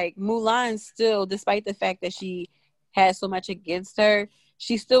was Mulan still, despite the fact that she had so much against her,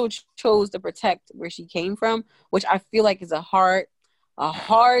 she still chose to protect where she came from, which I feel like is a hard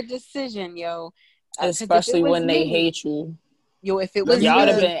decision, yo. Especially when they hate you. Yo, if it was y'all would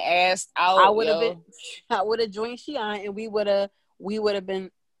have been asked out, I would have joined Xi'an, and we would have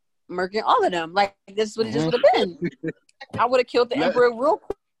been murking all of them. This is what it just would have been. I would have killed the emperor real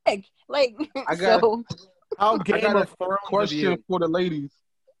quick. I got a question for the ladies.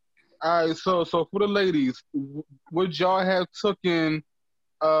 All right, so for the ladies, would y'all have taken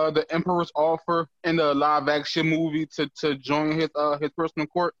the Emperor's offer in the live action movie to join his personal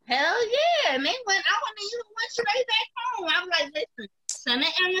court? Hell yeah! And I went straight back home. I'm like, listen, send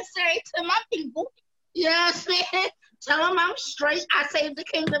an emissary to my people. You know what I'm saying? Tell them I'm straight. I saved the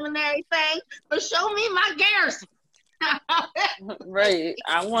kingdom and everything, but show me my garrison. Right.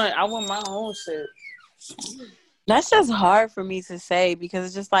 I want my own shit. That's just hard for me to say because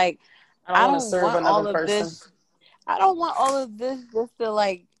it's just I don't want all of this. I don't want all of this just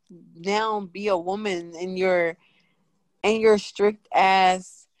to now be a woman in your strict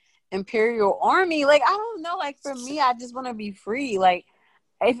ass imperial army. I don't know. For me, I just want to be free.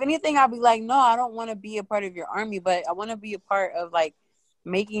 If anything, I'll be no, I don't want to be a part of your army, but I want to be a part of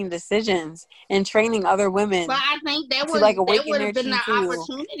making decisions and training other women. But I think that would have been the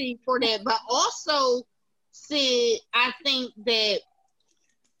opportunity for that. But also, Sid, I think that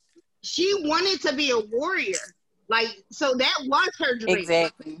she wanted to be a warrior. So that was her dream.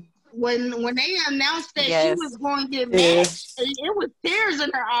 Exactly. When they announced that she was going to get married, it was tears in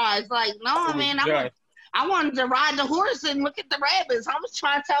her eyes. No, man, I wanted to ride the horse and look at the rabbits. I was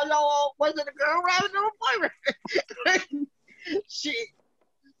trying to tell y'all, was it a girl rabbit or a boy rabbit? Shit.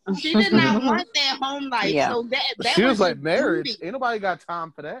 She did not want that home life. Yeah. So that She was like, just marriage. duty. Ain't nobody got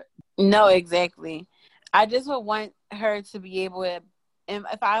time for that. No, exactly. I just would want her to be able to, and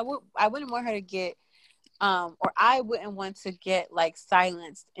if I wouldn't want her to get, or I wouldn't want to get like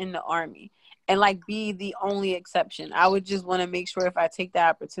silenced in the army and like be the only exception. I would just want to make sure if I take that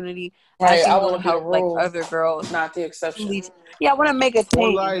opportunity, Right, I I can want go to be the help like rule, other girls. not the exception. Yeah, I want to make a Or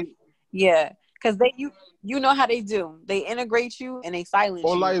change. like, Yeah, because you know how they do. They integrate you and they silence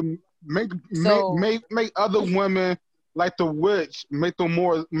or you. like make other women like the witch, make them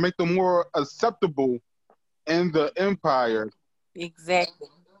more acceptable in the empire. Exactly.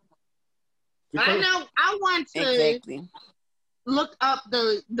 I know. I want to Exactly. look up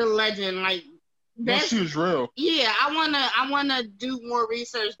the legend. Like No, that's she was real. yeah. I wanna do more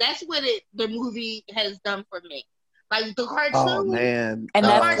research. That's what the movie has done for me. Like the cartoon. Oh man. And The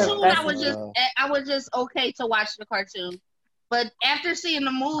that's cartoon, I was just okay to watch the cartoon, but after seeing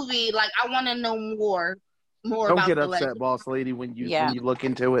the movie, like I want to know more Don't about get the upset, legend. boss lady, when you Yeah. look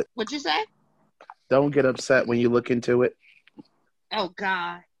into it. What you say? Don't get upset when you look into it. Oh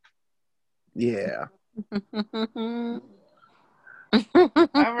God! Yeah. All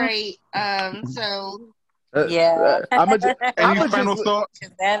right. So Yeah. Any final thoughts?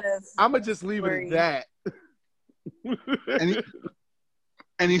 That is I'm gonna just leave it at that.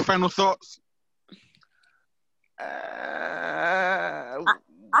 Any final thoughts? I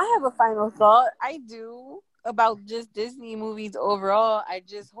have a final thought. I do about just Disney movies overall. I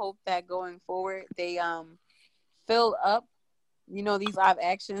just hope that going forward they fill up, these live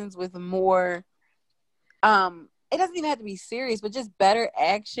actions with more it doesn't even have to be serious, but just better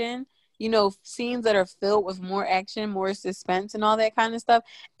action, scenes that are filled with more action, more suspense and all that kind of stuff.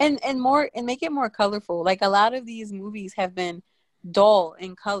 And make it more colorful. Like a lot of these movies have been dull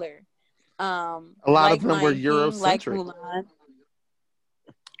in color. A lot of them were Eurocentric.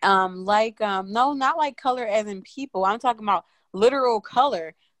 Like Mulan. No, not like color as in people. I'm talking about literal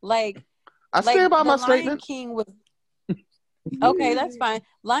color. Like I stand by my Lion statement. King was okay, that's fine.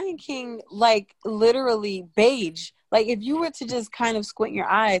 Lion King, like literally beige. Like if you were to just kind of squint your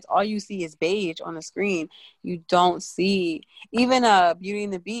eyes, all you see is beige on the screen. You don't see even Beauty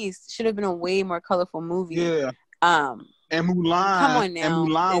and the Beast should have been a way more colorful movie. Yeah. And Mulan. Come on now. And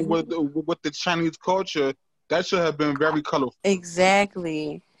Mulan with the Chinese culture, that should have been very colorful.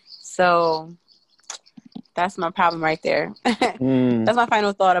 Exactly. So that's my problem right there. That's my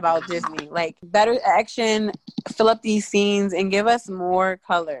final thought about Disney. Like better action, fill up these scenes, and give us more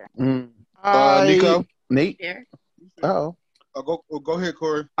color. Nico? Nate? Here. Oh. Go ahead,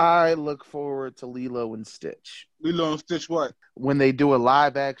 Corey. I look forward to Lilo and Stitch. Lilo and Stitch what? When they do a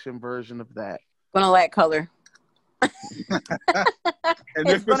live action version of that. Gonna lack color. And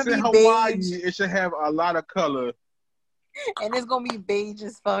if it's in Hawaii, it should have a lot of color. And it's gonna be beige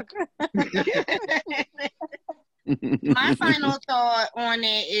as fuck. my final thought on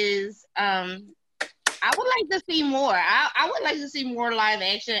it is I would like to see more. I would like to see more live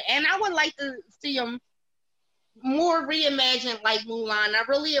action, and I would like to see them more reimagined like Mulan. I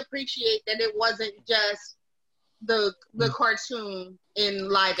really appreciate that it wasn't just the cartoon in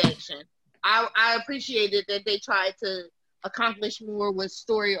live action. I appreciated that they tried to accomplish more with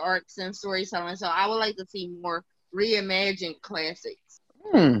story arcs and storytelling. So I would like to see more reimagined classics.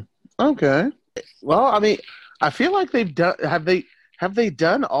 Okay. Well, I mean, I feel like they've done. Have they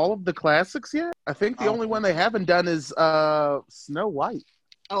done all of the classics yet? I think the only one they haven't done is Snow White.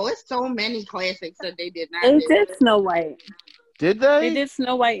 Oh, it's so many classics that they did not. They did Snow White. Did they? They did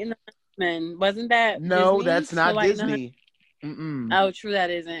Snow White and the Huntsman. Wasn't that? No, Disney? that's not Disney. Oh, true, that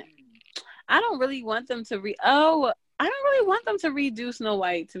isn't. I don't really want them to I don't really want them to redo Snow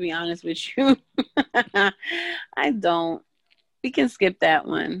White, to be honest with you. I don't. We can skip that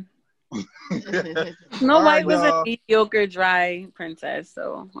one. Snow White was a mediocre, dry princess,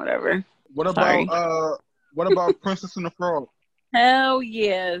 so whatever. What about Princess and the Frog? Hell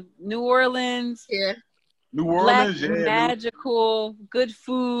yeah. New Orleans. Yeah. New Orleans, Black, magical, good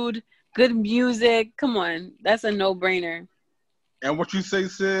food, good music. Come on. That's a no-brainer. And what you say,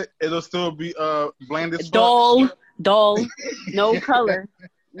 Sid, it'll still be bland as dull, no color.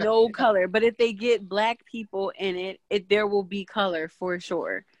 No color. But if they get black people in it, there will be color for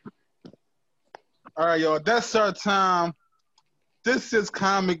sure. All right, y'all. That's our time. This is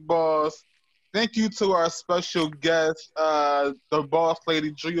Comic Boss. Thank you to our special guest, the boss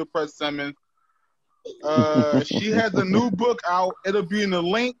lady, Julia Press Simmons. She has a new book out. It'll be in the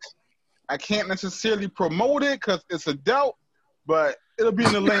link. I can't necessarily promote it because it's adult, but it'll be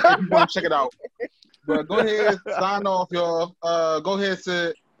in the link if you want to check it out. But go ahead, sign off, y'all. Go ahead,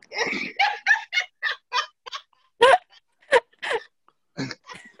 Sid.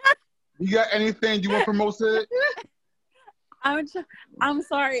 You got anything you want to promote, Sid? I'm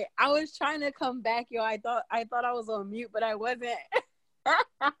sorry. I was trying to come back, yo. I thought I was on mute, but I wasn't.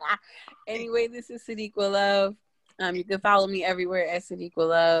 Anyway, this is Sadiq with Love. You can follow me everywhere at Sadiq with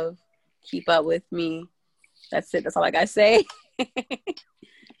Love. Keep up with me. That's it. That's all I gotta say.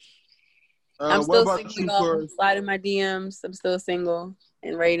 I'm still single. Slide in my DMs. I'm still single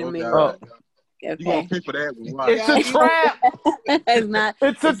and ready to mingle. Okay. You gonna pay for that one? Wow. It's a trap. It's not.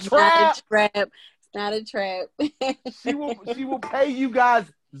 It's a trap. It's not a trap. She will pay you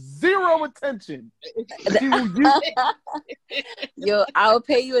guys zero attention. She will use. Yo, I'll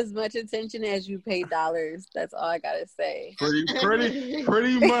pay you as much attention as you pay dollars. That's all I gotta say.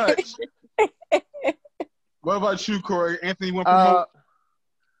 Pretty much. What about you, Corey? Anthony, you want to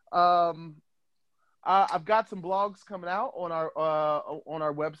promote? I've got some blogs coming out on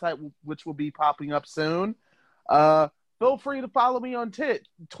our website, which will be popping up soon. Feel free to follow me on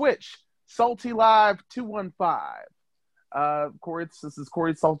Twitch, Salty Live 215. Corey, this is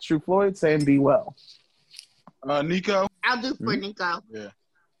Corey Salt True Floyd saying be well. Nico, I'll do for Nico. Yeah.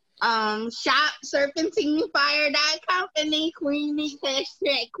 Shop serpentinefire.company, Queen Nick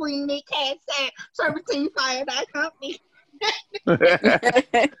hashtag Queen Nick hashtag serpentinefire.company.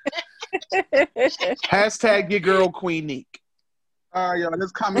 Hashtag your girl Queen Neek. Yo,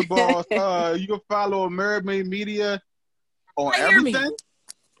 this Comic Boss. You can follow Amerime Media on everything.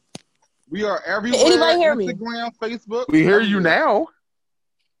 We are everywhere. Anybody hear me? Instagram, Facebook. We hear you now.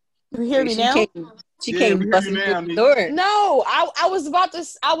 You hear me now? She came busting through the door. No, I was about to.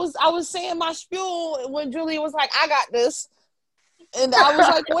 I was saying my spiel when Julia was like, "I got this," and I was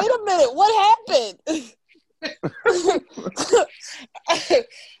like, "Wait a minute, what happened?" I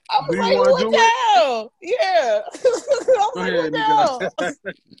was like, "What the hell?" Yeah, I was like, "What the hell?"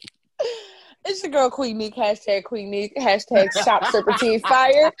 It's your girl Queen Neek, hashtag Queen Neek, hashtag Shop Serpentine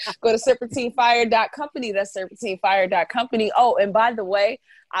Fire. Go to serpentinefire.company. That's serpentinefire.company. Oh, and by the way,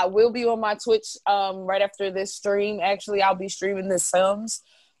 I will be on my Twitch right after this stream. Actually, I'll be streaming the Sims.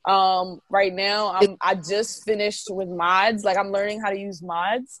 Right now, I just finished with mods. Like, I'm learning how to use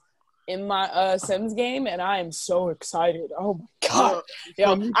mods in my Sims game, and I am so excited. Oh my god!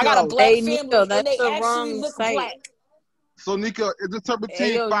 Yo, I got a black family, Nico, and they actually look black. So, Nico, is it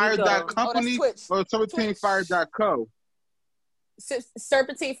serpentinefire.company or serpentinefire.co?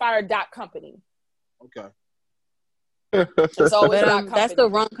 Serpentinefire.company. Okay. It's always that's the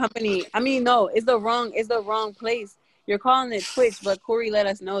wrong company. I mean, no, it's the wrong place. You're calling it Twitch, but Corey let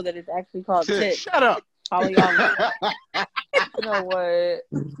us know that it's actually called Twitch. Shut up. All y'all know. You know what?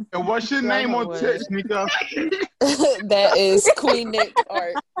 And what's your name on Twitch, Nico? That is Queen Nick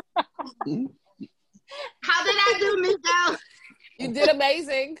Art. How did I do, Nico? You did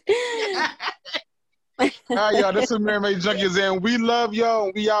amazing. All right, y'all. This is Amerime Junkies, and we love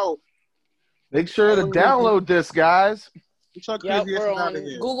y'all. We out. Make sure to download this, guys. Yep, we're on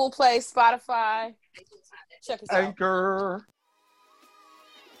Google Play, Spotify. Check us out. Anchor.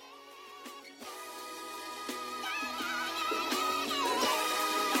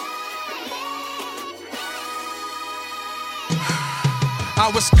 I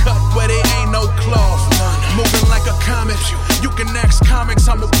was cut where there ain't no cloth. Moving like a comet. You can ask comics,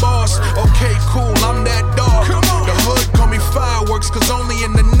 I'm the boss. Okay, cool, I'm that dog. The hood call me fireworks, cause only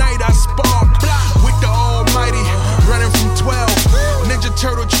in the night I spark. With the almighty, running from 12. Ninja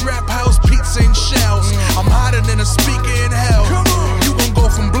Turtle trap house, pizza and shells. I'm hotter than a speaker in hell. You gon' go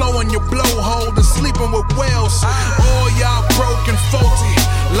from blowing your blowhole to sleeping with whales. All y'all broken, faulty,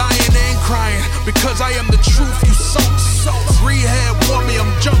 lying and crying, because I am the truth, you salty. Rehab want me,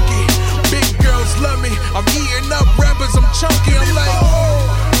 I'm junkie. Big girls love me, I'm eating up rappers, I'm chunky. I'm like,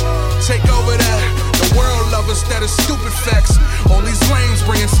 take over that. The world love us, that is stupid facts. All these lames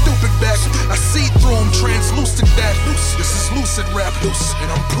bringing stupid back. I see through them, translucent that. This is lucid rap, and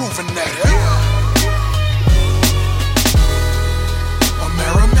I'm proving that.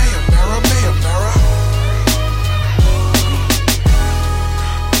 Amerime, Amerime, Amerime.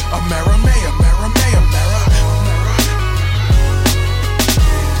 Amerime, Amerime, Amerime.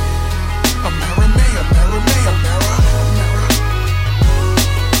 Amerime, Amerime, Amerime.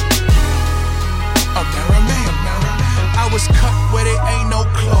 Amerime, Amerime. I was cut where there ain't no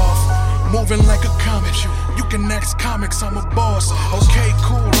cloth. Moving like a comet. You can ask comics, I'm a boss. Okay,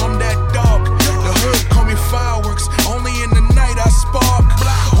 cool, I'm that dog.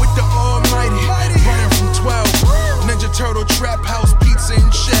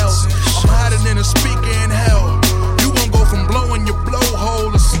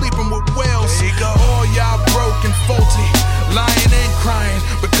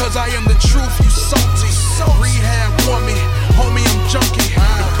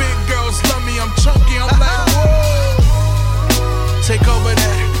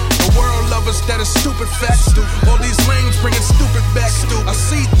 us that is stupid facts. All these lames bringing stupid back. I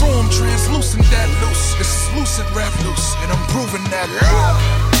see through them, translucent that loose. This is lucid rap loose, and I'm proving that.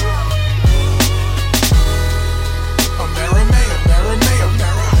 Amerime, Amerime,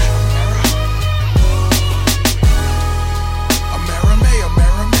 Amerime.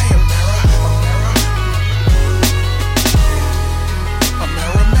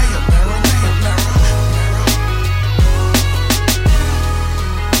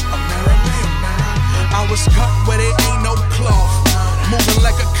 I was cut where there ain't no cloth. Moving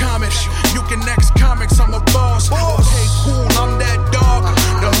like a comet. You can next comics, I'm a